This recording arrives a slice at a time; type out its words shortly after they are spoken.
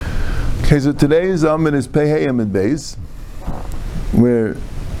Okay, so today's Amud is Pehei Amud Beis. We're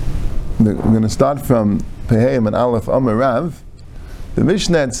going to start from Pehei Amud Aleph Amar Rav. The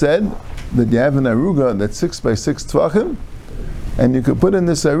Mishnah had said that you have an aruga that's 6 by 6 tvachim, and you could put in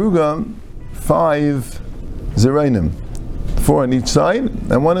this aruga 5 zerainim, 4 on each side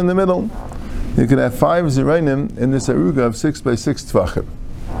and 1 in the middle. You could have 5 zerainim in this aruga of 6 by 6 tvachim.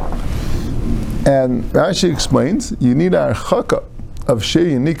 And Rashi explains you need a archaka of shei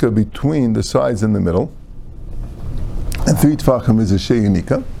yanika between the sides and the middle, and 3 tvachim is a shei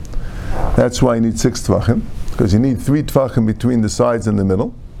yanika. That's why you need 6 tvachim, because you need 3 tvachim between the sides and the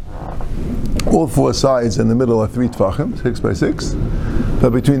middle. All 4 sides and the middle are 3 tvachim, 6 by 6.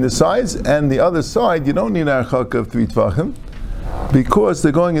 But between the sides and the other side, you don't need a archaka of 3 tvachim, because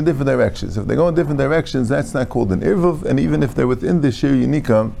they're going in different directions. If they go in different directions, that's not called an irvuv, and even if they're within the shei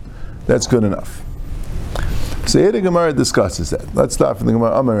yanika, that's good enough. So here the Gemara discusses that. Let's start from the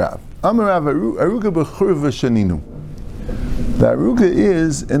Gemara. Amar Rav. Amar Rav, aruga b'churva shaninu. The aruga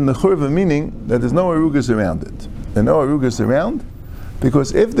is in the churva, meaning that there's no arugas around it. There are no arugas around,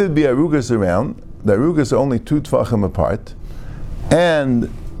 because if there'd be arugas around, the arugas are only 2 tvachim apart, and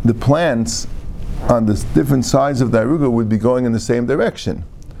the plants on the different sides of the aruga would be going in the same direction,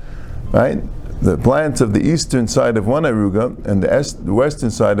 right? The plants of the eastern side of one aruga and the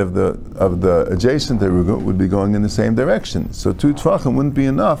western side of the adjacent aruga would be going in the same direction. So 2 tvachim wouldn't be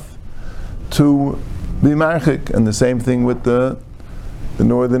enough to be marchik, and the same thing with the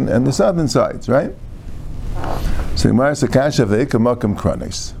northern and the southern sides, right? So Gemara Sakasha ve'ika makam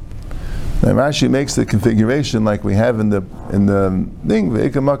kranis. Now Rashi makes the configuration like we have in the thing.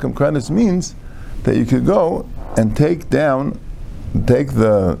 Ve'ika makam kranis means that you could go and take the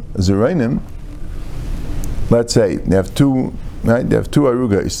zerainim. Let's say they have 2, right? They have 2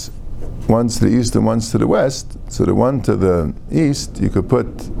 arugas, one's to the east and one's to the west. So the one to the east, you could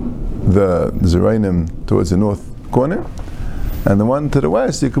put the zerainim towards the north corner, and the one to the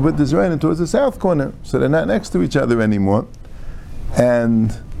west, you could put the zerainim towards the south corner. So they're not next to each other anymore,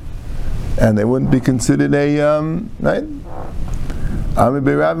 and they wouldn't be considered a right.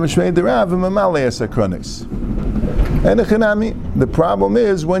 The problem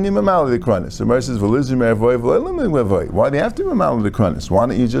is when you mamala the kranis. The Gemara says, why do you have to mamala the kranis? Why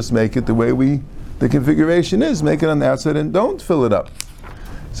don't you just make it the way the configuration is? Make it on the outside and don't fill it up.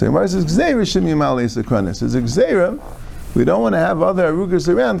 So the Gemara says, Gzeira shem yamala is the kranis. It's a Gzeira. We don't want to have other arugas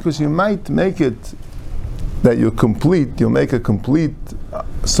around, because you might make it that you'll make a complete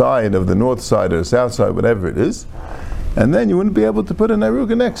side of the north side or the south side, whatever it is, and then you wouldn't be able to put an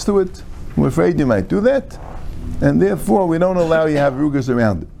aruga next to it. We're afraid you might do that, and therefore we don't allow you to have arugas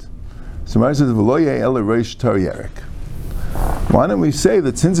around it. So Gemara says, V'lo ela reish tar yerek. Why don't we say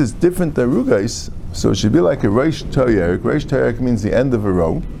that since it's different arugas, so it should be like a reish tar yerek. Reish tar yerek means the end of a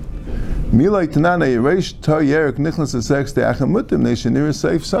row. Milay tanana reish tar yerek nichlas aseks de achamutim neishanir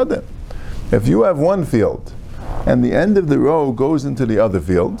safe sada. If you have one field, and the end of the row goes into the other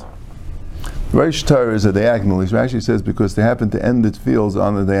field, reish tar is a diagonal. Rashi says because they happen to end its fields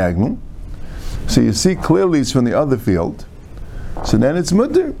on the diagonal. So you see clearly it's from the other field. So then it's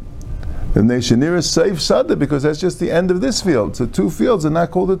mutter. The neishanir is safe sada, because that's just the end of this field. So 2 fields are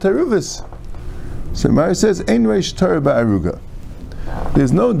not called a teruvis. So Mari says, ein reish tar ba'aruga.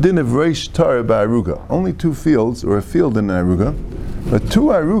 There's no din of reish tar ba'aruga. Only 2 fields, or a field in an aruga. But 2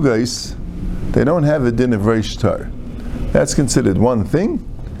 arugas, they don't have a din of reish tar. That's considered one thing.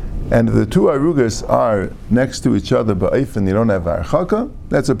 And if the 2 arugas are next to each other ba'if and you don't have archaka,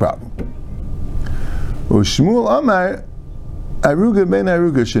 that's a problem. Ushmul Amar aruga ben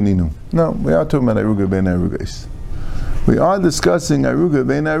aruga shaninu. No, we are talking about aruga ben arugais. We are discussing aruga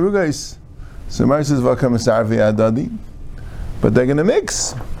ben arugais. So Mar says v'akamasarvi adadi, but they're going to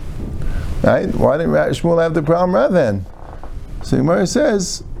mix, right? Why didn't Shmuel have the problem Ravan? So Mar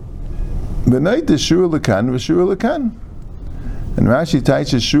says b'nait shur lekan v'shur lekan, and Rashi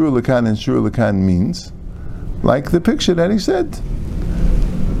teaches shur lekan, and shur lekan means like the picture that he said.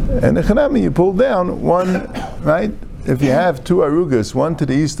 And the Chanami, you pull down one, right? If you have 2 arugas, one to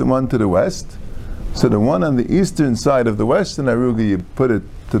the east and one to the west, so the one on the eastern side of the western aruga, you put it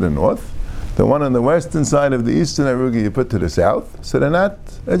to the north. The one on the western side of the eastern aruga, you put to the south. So they're not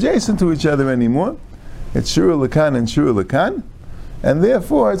adjacent to each other anymore. It's shura lekan and shura lekan, and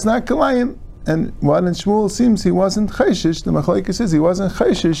therefore it's not kalayim. And what in Shmuel seems he wasn't chayshish. The Machlokes says he wasn't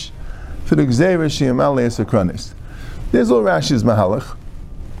chayshish for the gzeira sheyamal le'esakranis. There's all Rashi's mahalach.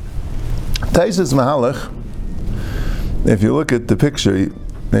 Taisa's mahalach, if you look at the picture,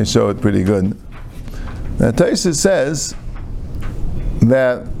 they show it pretty good. Now Taisa says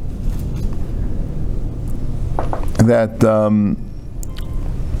that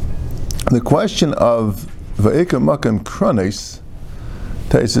The question of Va'ika Makam Kronis,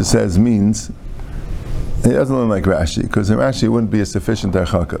 Taisa says, means, he doesn't look like Rashi, because in Rashi it wouldn't be a sufficient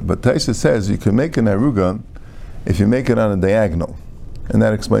Archaka. But Taisa says you can make an Aruga if you make it on a diagonal. And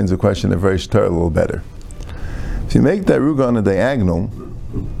that explains the question of Reish Tar a little better. If you make the Aruga on a diagonal,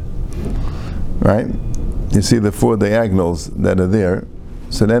 right, you see the 4 diagonals that are there,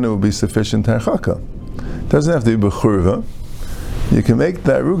 so then it will be sufficient Archaka. It doesn't have to be Bechurva. You can make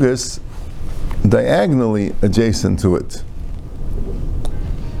the Arugas diagonally adjacent to it.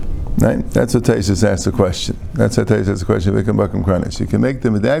 Right? That's what Taisus asks the question. That's how Taisus asks the question of Ikam Bakam Kranis. You can make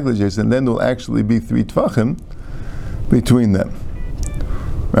them diagonally adjacent, and then there will actually be 3 Tvachim between them.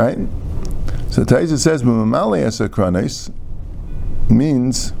 Right? So Taisus says, Mamali Asa Kranis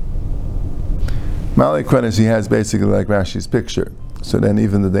means Mali Kranis he has basically like Rashi's picture. So then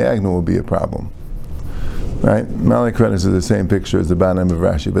even the diagonal will be a problem. Right? Mali Kranis is the same picture as the bottom of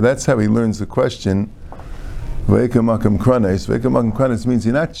Rashi. But that's how he learns the question. Ve'ika makam kranes. Ve'ika makam kranes means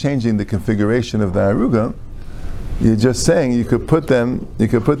you're not changing the configuration of the aruga. You're just saying you could put them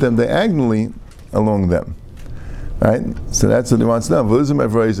diagonally along them. Right? So that's what he wants to know. Velizim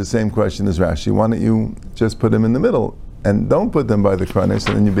Evroi is the same question as Rashi. Why don't you just put them in the middle and don't put them by the kranes,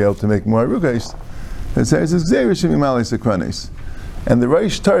 and then you'll be able to make more arugas. It says it's Xerishim Imalis kranes. And the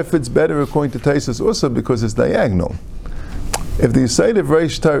Reish Tar fits better according to Taisus also because it's diagonal. If the side of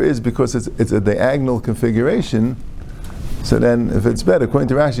Reish Tar is because it's a diagonal configuration, so then if it's better, according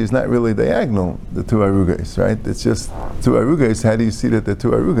to Rashi, it's not really diagonal, the 2 arugas, right? It's just 2 arugas. How do you see that they're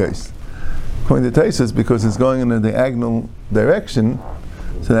 2 arugas? According to Taisus, because it's going in a diagonal direction,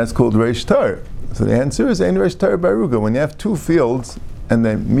 so that's called Reish Tar. So the answer is Ein Reish Tar Baruga. When you have 2 fields and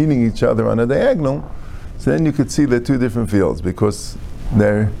they're meeting each other on a diagonal, so then you could see they're 2 different fields because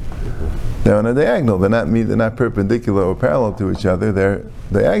they're on a diagonal. They're not perpendicular or parallel to each other. They're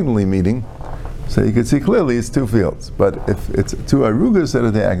diagonally meeting. So you can see clearly it's 2 fields. But if it's 2 arugas that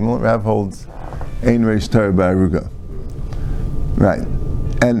are diagonal, Rav holds Ein Reish Tar Ba'aruga. Right.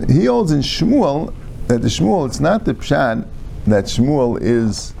 And he holds in Shmuel that the Shmuel, it's not the pshat that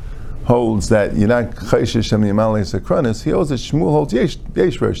Shmuel holds that you're not Chayshish Shem Yamalei Sakranis. He holds that Shmuel holds Yesh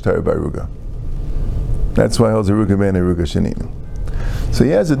Reish Tar Ba'aruga. That's why he holds Aruga Ben Aruga Shaninu. So he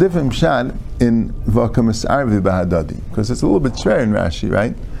has a different pshat in Vakamas Arvi Bahadadi, because it's a little bit shver in Rashi,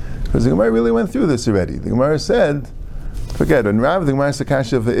 right? Because the Gemara really went through this already. The Gemara said, forget, when Rav, the Gemara said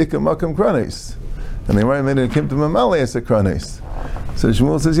Kasha Ve'ika Makam Kranes, and the Gemara made it Kim to Mamali as a Kranes. So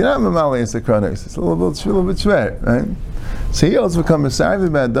Shmuel says, you're not Mamali as a Kranes. It's a little bit shver, right? So he also Vakamas Arvi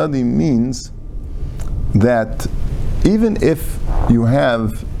Bahadadi means that even if you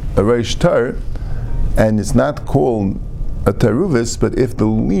have a Reish Tar, and it's not called a teruvis, but if the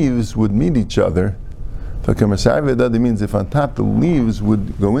leaves would meet each other, that means if on top the leaves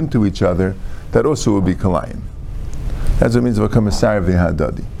would go into each other, that also would be kalayim. That's what it means v'kamasar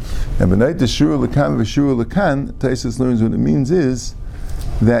v'hadadi. And b'nait the shur lekan v'shur lekan, Taisus learns what it means is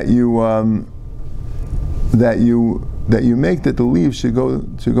that you make that the leaves should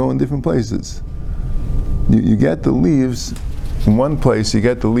go in different places. You get the leaves in one place, you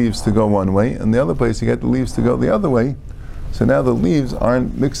get the leaves to go one way, and the other place you get the leaves to go the other way. So now the leaves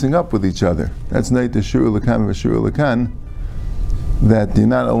aren't mixing up with each other. That's Nait Shur Lakan V'Shur Lakan, that you're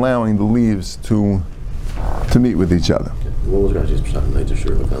not allowing the leaves to meet with each other. What was Rashi's pshat? Nait Shur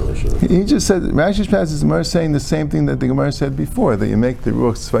Lakan V'Shur? He just said, Rashi's pshat is the Gemara saying the same thing that the Gemara said before, that you make the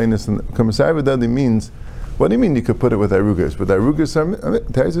Ruach Tzvainis and Kamasar V'Dadi means, what do you mean you could put it with arugas? With arugas,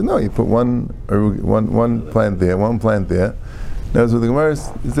 Terry said, no, you put one plant there, one plant there. That's what the Gemara is.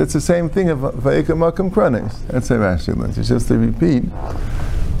 It's the same thing of Va'ika Makam Kranes. That's how Rashi learns. It's just a repeat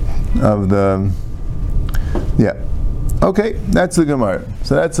of the. Yeah. Okay, that's the Gemara.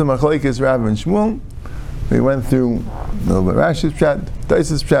 So that's the Machlekes Rav and Shmuel. We went through a little bit Rashi's pshat,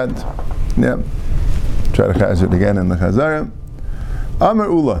 Taisus pshat. Yeah. Try to chaz it again in the Chazara. Amar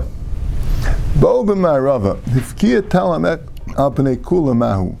Ula. Bo b'ma'arava. Hifkiya talamek al pnei kula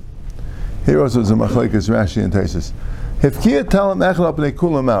mahu. Here also is a Machlekes Rashi and Taisus. Hifkiya talam echel al pnei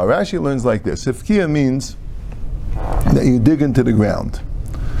kula mahu. Rashi learns like this. Hifkiya means that you dig into the ground.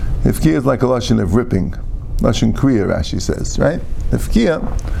 Hifkiya is like a lashon of ripping. Lashon kriya, Rashi says, right? Hifkiya,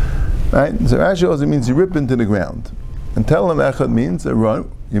 right? So Rashi also means you rip into the ground. And talam echel means a row.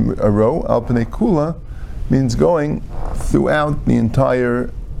 Al pnei kula means going throughout the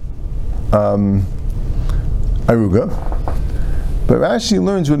entire aruga. But Rashi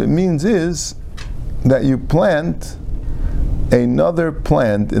learns what it means is that you plant another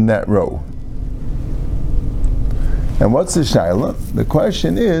plant in that row. And what's the shaila? The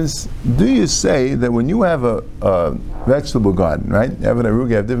question is, do you say that when you have a vegetable garden, right? You have an aruga,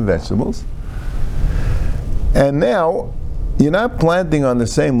 you have different vegetables, and now you're not planting on the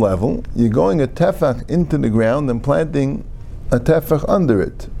same level, you're going a tefach into the ground and planting a tefach under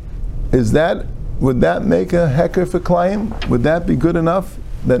it. Would that make a heker for klayim? Would that be good enough?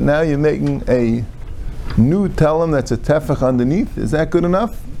 That now you're making a new telem that's a tefach underneath? Is that good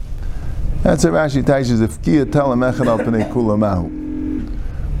enough? That's a Rashi Taishes if kia telem echad al pnei kula mahu.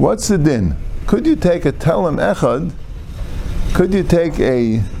 What's the din? Could you take a telem echad? Could you take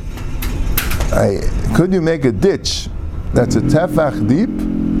could you make a ditch that's a tefach deep?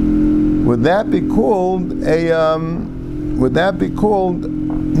 Would that be called would that be called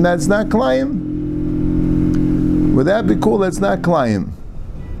that's not klayim? Would that be called that's not klayim?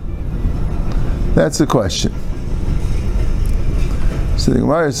 That's the question. So the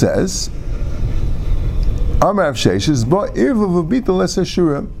Gemara says, Amar Rav Sheshes, but irvav ubita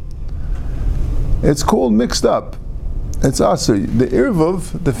lesashura. It's called mixed up. It's also the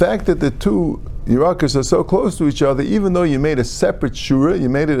irvav, the fact that the two yirakas are so close to each other, even though you made a separate shura, you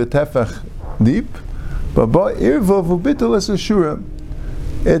made it a tefach deep, but irvav ubita lesashura,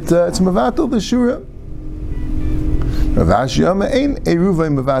 it's mavatal the shura. Rav Ashi Amar ain't eruvay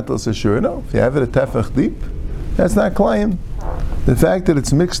mavatal sashura. No, if you have it a tefach deep, that's not klayim. The fact that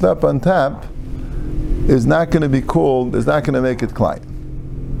it's mixed up on top is not going to be called, is not going to make it klayim.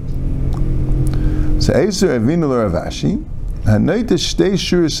 So Eiser Avinu Rav Ashi, Hanoita shtei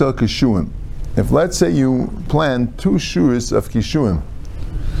shuris el kishuim. If let's say you plant 2 shuris of kishuim,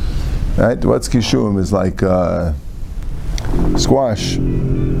 right? What's kishuim is like squash,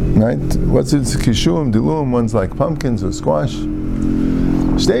 right? What's it? Kishuim, diluim, one's like pumpkins or squash.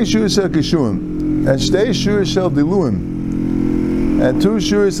 Shtei shuris el kishuim, and shtei shuris el diluim, and 2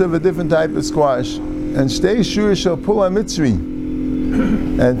 shuris of a different type of squash, and shtei shuris shel pula mitzri,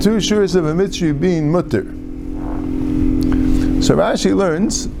 and 2 shuris of a mitzri being mutter. So Rashi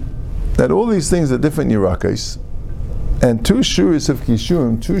learns that all these things are different yirakos, and 2 shuris of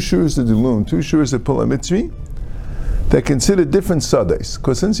kishuim, 2 shuris of dilum, 2 shuris of pula mitzri, they're considered different sadahs,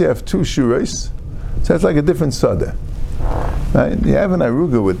 because since you have 2 shuris, so that's like a different sadah. Right? You have an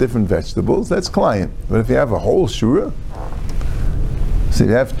aruga with different vegetables, that's klayim. But if you have a whole shura, so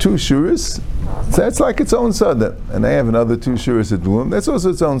you have 2 shuras, so that's like its own sada. And they have another 2 shuras at Dulam, that's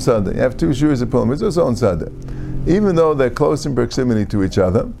also its own sada. You have 2 shuras at Pulam, it's its own sada. Even though they're close in proximity to each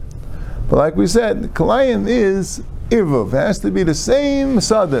other. But like we said, Kalayim is irvuv. It has to be the same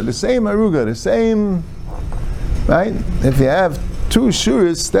sada, the same aruga, the same, right? If you have 2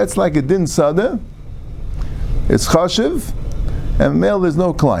 shuras, that's like a din sada. It's chashiv, and male there's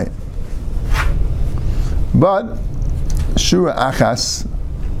no Kalayim. But shura achas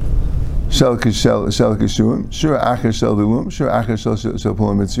shel kishuim, shura achas shel dilum, shura achas shel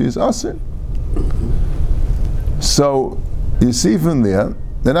pulam mitzri is aser. So you see from there,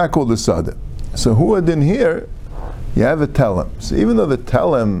 they're not called the sada. So who are in here? You have a telem. So even though the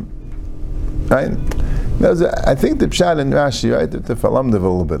telem, right? I think the pshat in Rashi, right? The falamdiv a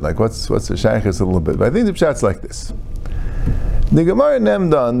little bit. Like what's the shaykhis a little bit. But I think the pshat's like this. The Gemara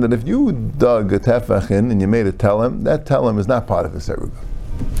Nemdan that if you dug a tefach in and you made a telem, that telem is not part of the seruga.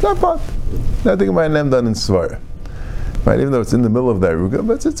 It's not part. That's the Gemara Nemdan in Svara. Right, even though it's in the middle of the aruga,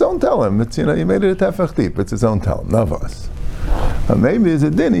 but it's its own telem. It's, you made it a tefach deep. It's its own telem, navas. Maybe it's a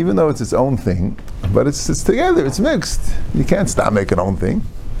din, even though it's its own thing, but it's together. It's mixed. You can't stop making own thing.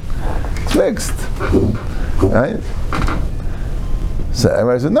 It's mixed, right? So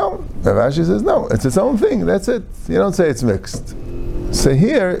everybody says no. Rashi says no. It's its own thing. That's it. You don't say it's mixed. So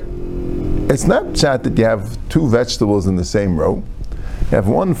here, it's not chat that you have 2 vegetables in the same row. You have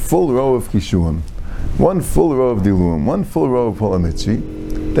 1 full row of kishuim, 1 full row of diluim, 1 full row of polamitzi.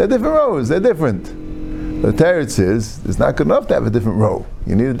 They're different rows. They're different. The teretz is, it's not good enough to have a different row.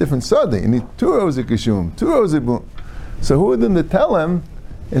 You need a different sada. You need 2 rows of kishum, 2 rows of diluim. So who within the telem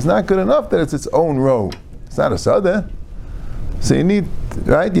is not good enough that it's its own row. It's not a sada. So you need,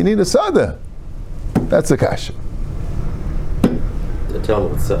 right? You need a sada. That's a kasha. The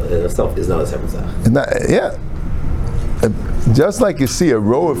telem itself is not a separate zach. Yeah. Just like you see a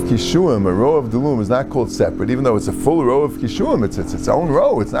row of kishuim, a row of dilum is not called separate, even though it's a full row of kishuim. It's its own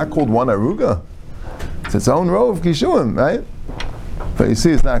row. It's not called one aruga. It's its own row of kishuim, right? But you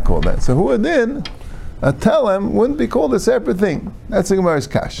see, it's not called that. So who then a telem wouldn't be called a separate thing. That's the Gemara's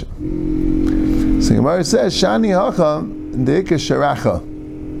kasha. So the Gemara says shani hacha deika sharacha.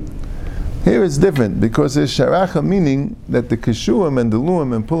 Here it's different because there's sharacha, meaning that the kishuim and the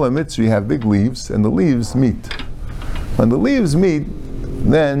luim and pula mitzri have big leaves, and the leaves meet. When the leaves meet,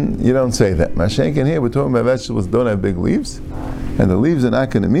 then you don't say that. Mashenkin here, we're talking about vegetables that don't have big leaves, and the leaves are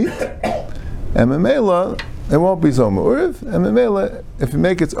not going to meet. And Memela, it won't be so mu'uriv. And Memela, if you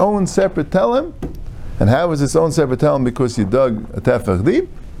make its own separate telem, and how is its own separate telem? Because you dug a tefach deep,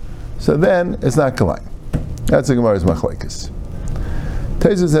 so then it's not kalayim. That's the Gemara's machlekes.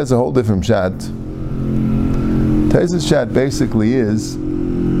 Taisus has a whole different shot. Taisus' shot basically is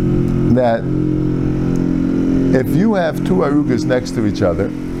that if you have two arugas next to each other,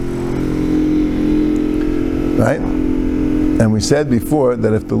 right? And we said before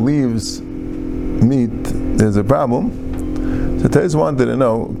that if the leaves meet, there's a problem. So Taisus wanted to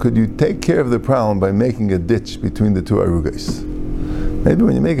know, could you take care of the problem by making a ditch between the two arugas? Maybe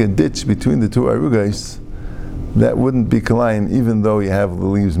when you make a ditch between the two arugas, that wouldn't be kalayim even though you have the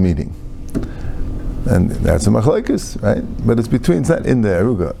leaves meeting. And that's a machlekes, right? But it's not in the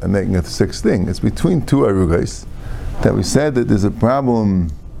aruga and making a sixth thing. It's between two arugas that we said that there's a problem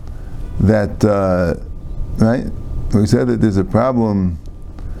that, right? We said that there's a problem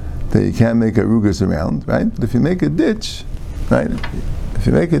that you can't make arugas around, right? But if you make a ditch, right? If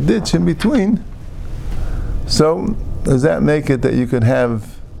you make a ditch in between, so does that make it that you could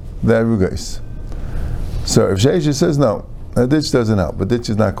have the arugas? So if Shesha says no, a ditch doesn't help. A ditch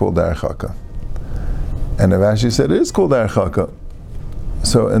is not called darachaka. And Rav Ashi said it is called darachaka.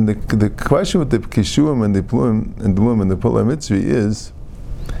 So, and the question with the kishuim and the plum and the lum and the pula mitzri is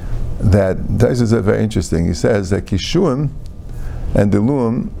that Taisus is very interesting. He says that kishuim and the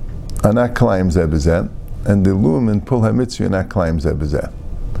lum are not kalayim zeh b'zeh, and the lum and pula mitzri are not kalayim zeh b'zeh.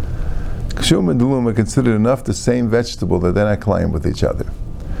 Kishuim and the lum are considered enough the same vegetable that they're not kalayim with each other.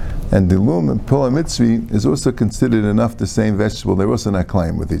 And the lum and pula mitzri is also considered enough the same vegetable, they're also not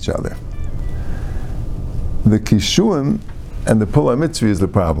kalayim with each other. The kishuim and the pula mitzri is the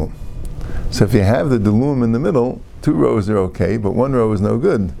problem. So if you have the dilum in the middle, two rows are okay, but one row is no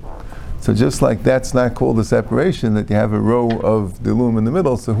good. So just like that's not called a separation, that you have a row of dilum in the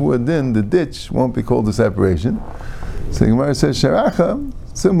middle, so huadin, the ditch, won't be called a separation. So Gemara says sharacha,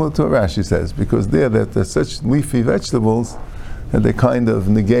 similar to what Rashi says, because they're such leafy vegetables that they kind of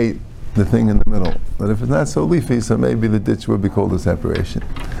negate the thing in the middle. But if it's not so leafy, so maybe the ditch would be called a separation.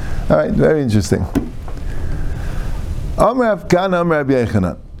 All right, very interesting. Amrav Kana Amrav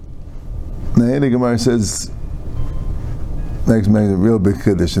Yechanan. Now here the Gemara says, makes a real big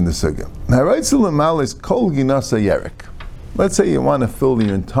kiddush in the sugya. Let's say you want to fill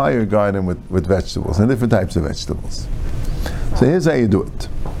your entire garden with vegetables and different types of vegetables. So here's how you do it.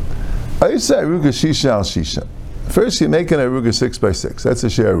 First you make an aruga 6 by 6. That's a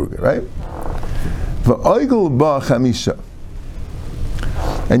share aruga, right?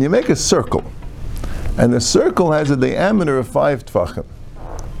 And you make a circle. And the circle has a diameter of 5 tvachim.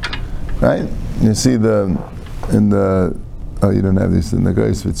 Right? You see you don't have this in the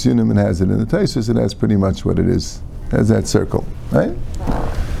Geis Vitzunim, it has it in the Taisus, it has pretty much what it is. It has that circle. Right?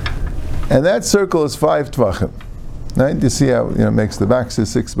 And that circle is 5 tvachim. Right? You see how it makes the boxes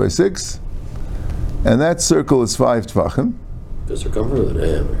 6 by 6. And that circle is 5 tvachim. The circumference or the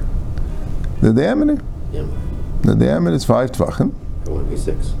diameter? The diameter? Yeah. The diameter is 5 tvachim. It won't be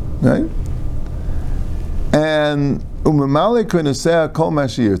 6. Right? And and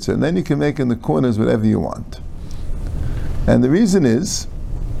then you can make in the corners whatever you want. And the reason is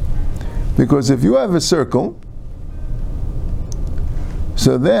because if you have a circle,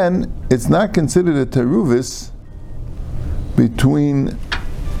 so then it's not considered a teruvis between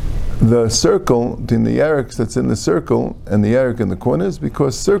the circle, between the yarek that's in the circle and the yarek in the corners,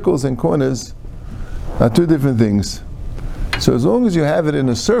 because circles and corners are two different things. So as long as you have it in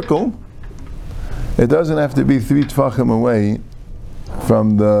a circle, it doesn't have to be 3 tvachim away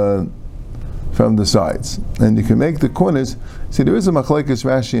from the sides, and you can make the corners. See, there is a machlekes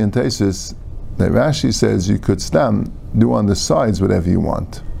Rashi and Taisus that Rashi says you could do on the sides whatever you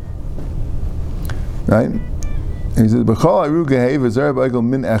want, right? And he says b'chol aruga hey v'zer b'egel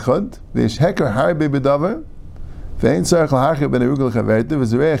min echad v'yesh heker harbe b'davar v'ein tzarich l'hachir ben aruga l'chaverte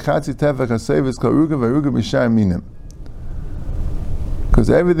v'zerei chatzi tefach hasevis kol aruga v'aruga b'shar minim, because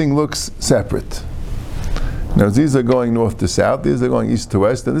everything looks separate. Now these are going north to south, these are going east to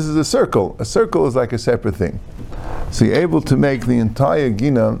west, and this is a circle. A circle is like a separate thing. So you're able to make the entire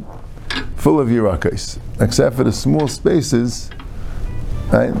gina full of yirakos, except for the small spaces,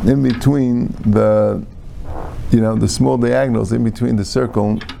 right, in between the small diagonals in between the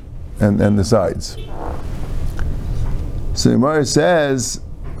circle and the sides. So Gemara says,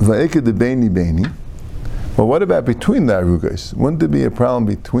 "Va'ikad de beini beini." Well, what about between the arugos? Wouldn't there be a problem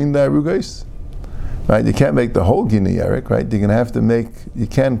between the arugos? Right, you can't make the whole gina yarek, right? You're going to have to you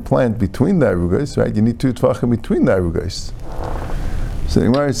can't plant between the arugos, right? You need 2 tvachim between the arugos. So the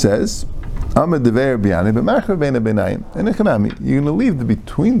Gemara says, amud devei b'yani b'machar beina b'nayim. And echanami, you're going to leave the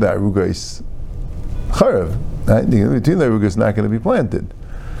between the arugos charav. Right? Between the arugos is not going to be planted.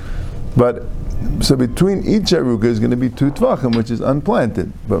 But so between each aruga is going to be 2 tvachim, which is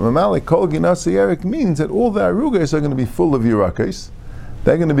unplanted. But mamalik kol ginas yerik means that all the arugos are going to be full of yerakos.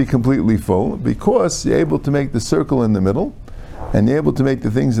 They're going to be completely full because you're able to make the circle in the middle, and you're able to make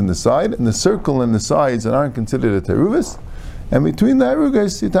the things in the side, and the circle and the sides aren't considered a teruvis. And between the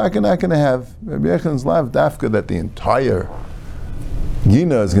arugos, you're not going to have Rabbi Yechan's lav dafka that the entire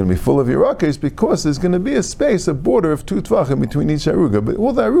Gina is going to be full of yerakos because there's going to be a space, a border of 2 tvachim between each aruga, but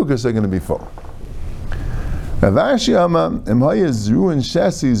all the arugas are going to be full. Rav Ashi Ama Emhaya Zruin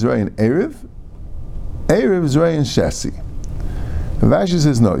Shasi Zrayin Erev Zrayin Shasi. Rav Ashi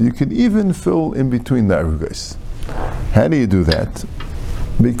says no, you can even fill in between the arugas. How do you do that?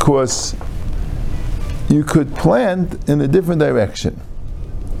 Because you could plant in a different direction.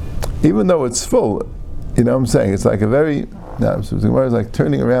 Even though it's full, you know what I'm saying? It's like a very, so the Gemara is like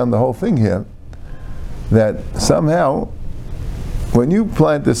turning around the whole thing here, that somehow, when you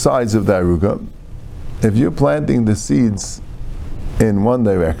plant the sides of the aruga, if you're planting the seeds in one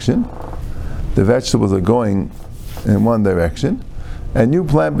direction, the vegetables are going in one direction, and you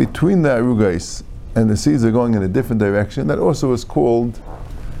plant between the arugas and the seeds are going in a different direction, that also is called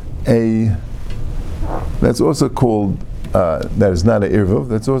that is not a irvuv,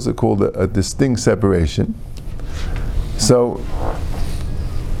 that's also called a distinct separation. So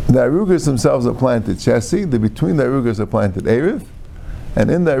the arugas themselves are planted chessi, between the arugas are planted erev, and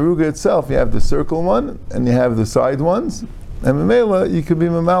in the aruga itself you have the circle one and you have the side ones, and memela you could be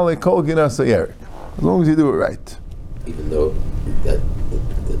mamale kol ginasa yerik, as long as you do it right. Even though that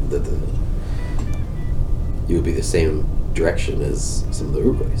you would be the same direction as some of the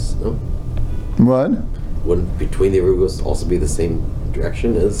arugos, no? What? Wouldn't between the arugos also be the same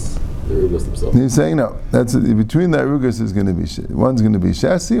direction as the arugos themselves? He's saying no. That's between the arugas is going to be one's going to be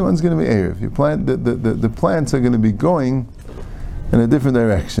chassis, one's going to be erev. You plant the plants are going to be going in a different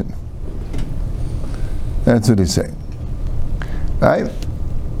direction. That's what he's saying. Right?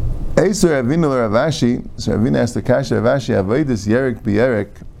 Eiser Avinu Ravashi. So Avinu asked the kasha Ravashi avodas yerek b'yerek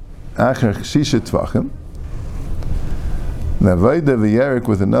acher shisha tvachim. The avodah v'yerek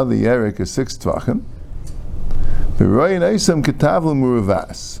with another yerek is 6 tvachim. V'royin eisam ketavla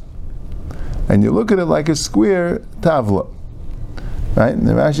muruvas. And you look at it like a square tavla. Right? And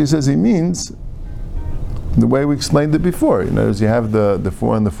Rashi says he means the way we explained it before. You notice you have the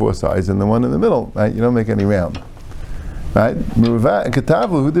 4 on the 4 sides and the one in the middle. Right? You don't make any round. Right?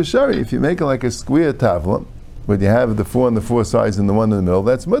 If you make it like a square tavla, where you have the 4 on the 4 sides and the one in the middle,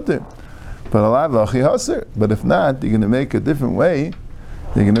 that's mutter. But if not, you're going to make a different way.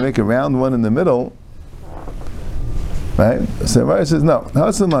 You're going to make a round one in the middle. Right? So Rabbi says no.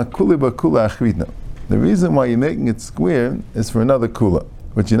 The reason why you're making it square is for another kula,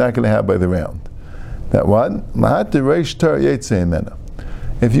 which you're not going to have by the round. That what?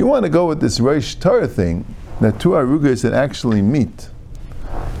 If you want to go with this reish Torah thing, that 2 arugas that actually meet,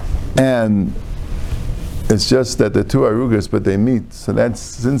 and it's just that the 2 arugas, but they meet, so that's,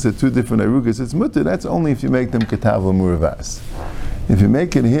 since they're 2 different arugas, it's mutter, that's only if you make them ketavla muravas. If you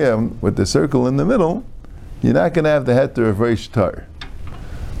make it here with the circle in the middle, you're not going to have the heter of reish tar.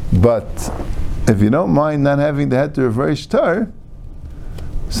 But if you don't mind not having the heter of reish tar,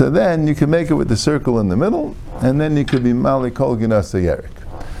 so then you can make it with the circle in the middle, and then you could be mali kol ginasa yerik.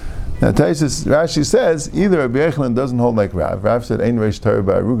 Now Rashi says, either Rabbi Yochanan doesn't hold like Rav. Rav said, Ein reish tar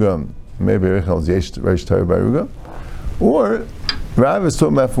ba'aruga, maybe Rabbi Yochanan is reish tar ba'aruga. Or Rav is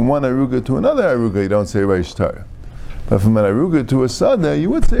talking about from one aruga to another aruga, you don't say reish tar. But from an aruga to a sada,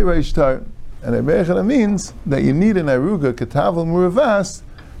 you would say reish tar. And Rabbi Yochanan means that you need an aruga, ketavl muravas,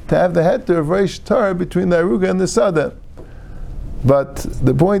 to have the heter of reish tar between the aruga and the sada. But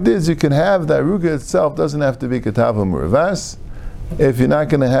the point is, you can have the aruga itself, doesn't have to be ketavl muravas, if you're not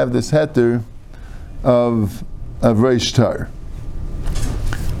going to have this heter of reish tar.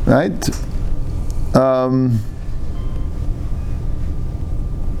 Right?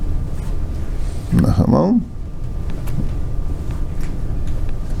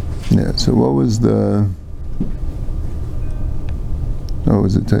 Yeah, so what was the... Oh,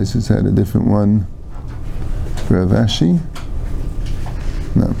 was it Taisus had a different one for Rav Ashi?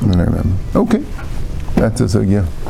 No, I don't remember. Okay. That's a sugya.